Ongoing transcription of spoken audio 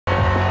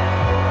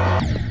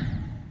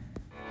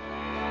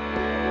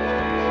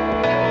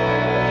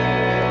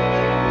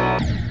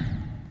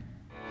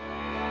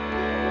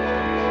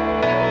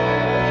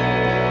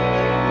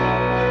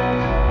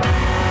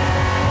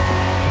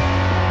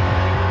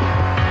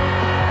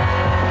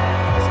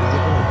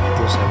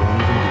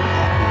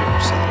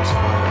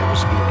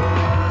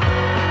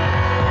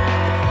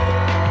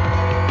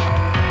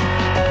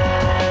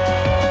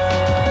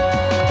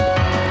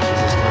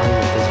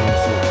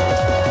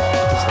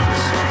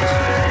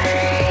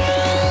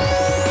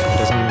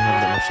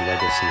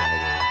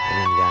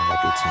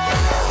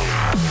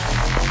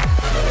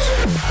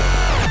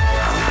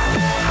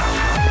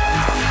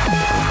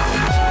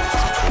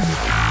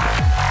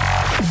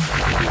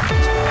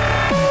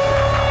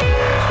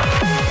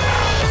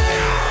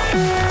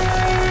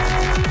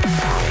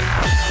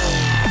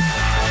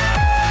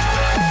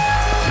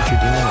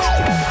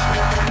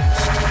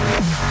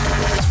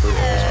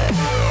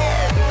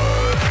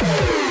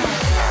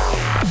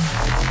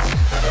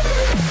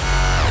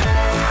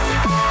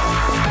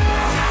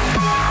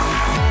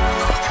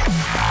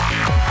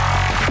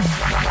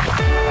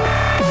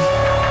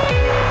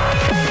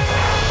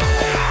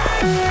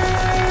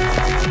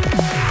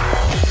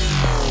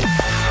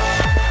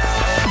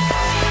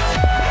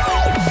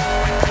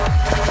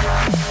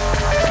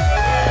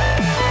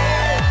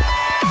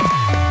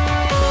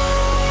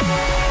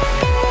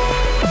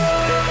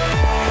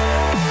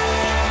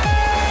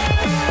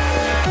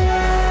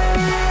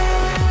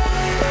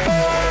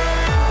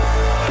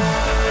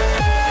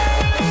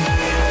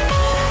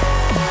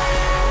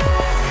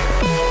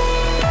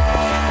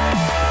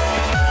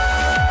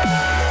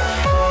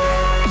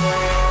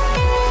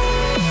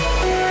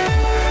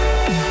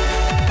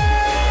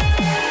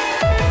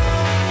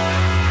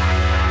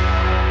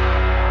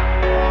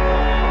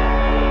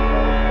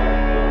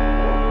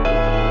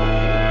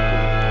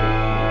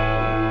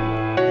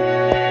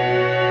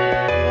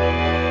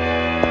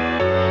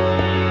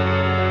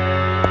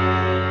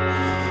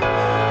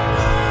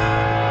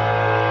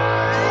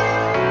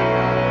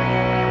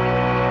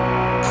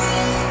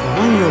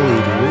Finally,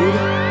 dude!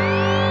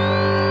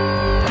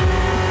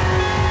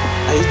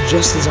 It's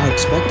just as I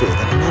expected.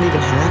 Like, I'm not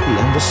even happy.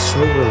 I'm just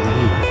so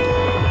relieved.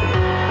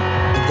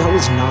 Like, that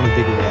was not a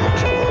big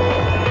reaction at all.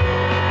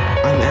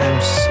 I'm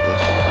so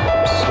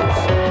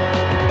fucking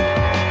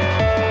relieved.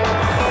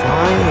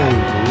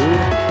 Finally,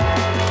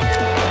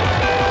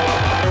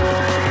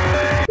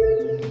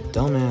 dude.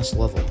 Dumbass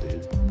level,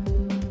 dude.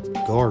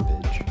 Garbage.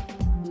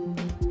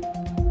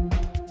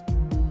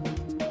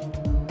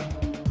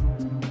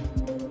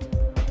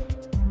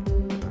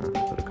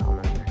 Put a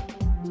comment here.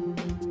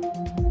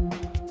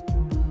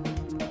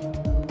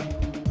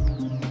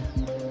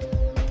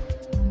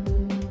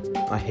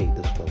 I hate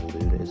this level,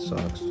 dude. It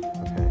sucks.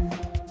 Okay.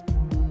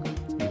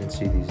 You can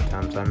see these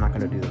attempts. I'm not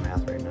gonna do the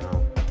math right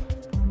now.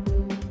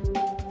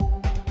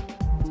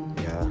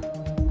 Yeah.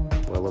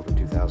 Well over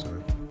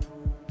 2,000.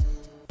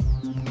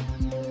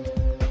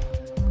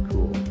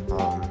 Cool.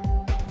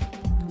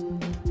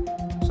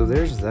 So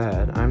there's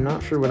that. I'm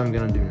not sure what I'm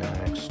gonna do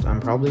next. I'm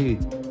probably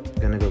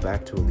gonna go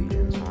back to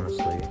Allegiance,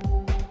 honestly.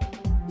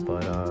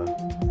 But,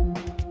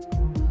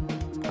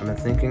 I've been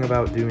thinking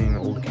about doing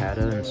old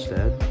cata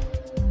instead.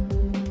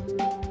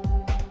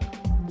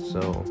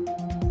 So,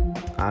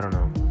 I don't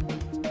know.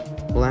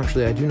 Well,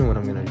 actually, I do know what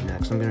I'm gonna do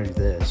next. I'm gonna do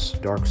this,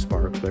 Dark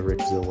Sparks by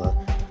Richzilla.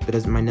 But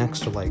as my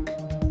next, like,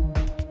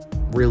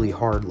 really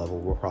hard level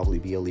will probably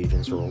be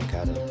Allegiance or old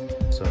cata.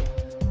 So,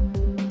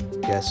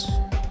 guess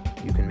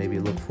you can maybe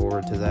look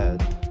forward to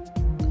that.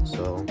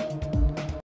 So,